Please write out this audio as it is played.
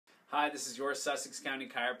Hi, this is your Sussex County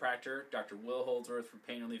chiropractor, Dr. Wil Holdsworth from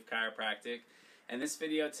Pain Relief Chiropractic. And this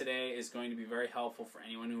video today is going to be very helpful for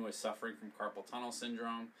anyone who is suffering from carpal tunnel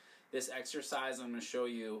syndrome. This exercise I'm going to show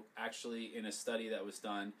you, actually in a study that was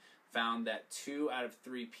done, found that 2 out of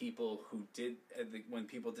 3 people who did, when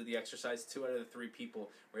people did the exercise, 2 out of the 3 people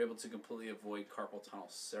were able to completely avoid carpal tunnel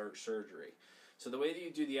surgery. So the way that you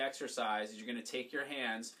do the exercise is you're going to take your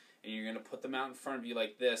hands and you're going to put them out in front of you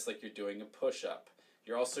like this, like you're doing a push-up.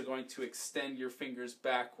 You're also going to extend your fingers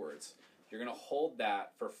backwards. You're going to hold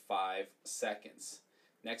that for 5 seconds.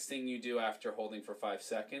 Next thing you do after holding for 5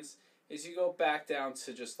 seconds is you go back down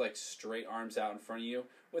to just like straight arms out in front of you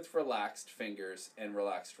with relaxed fingers and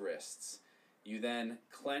relaxed wrists. You then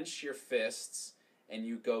clench your fists and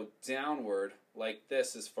you go downward like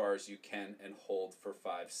this as far as you can and hold for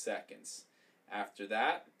 5 seconds. After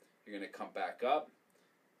that, you're going to come back up.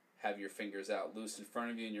 Have your fingers out loose in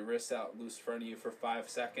front of you and your wrists out loose in front of you for 5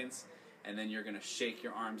 seconds, and then you're going to shake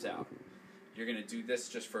your arms out. You're going to do this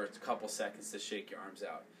just for a couple seconds to shake your arms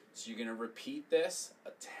out. So you're going to repeat this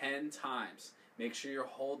 10 times. Make sure you're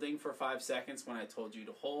holding for 5 seconds when I told you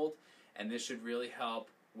to hold, and this should really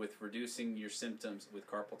help with reducing your symptoms with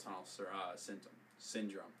carpal tunnel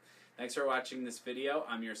syndrome. Thanks for watching this video.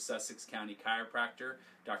 I'm your Sussex County chiropractor,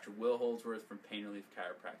 Dr. Wil Holdsworth from Pain Relief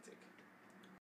Chiropractic.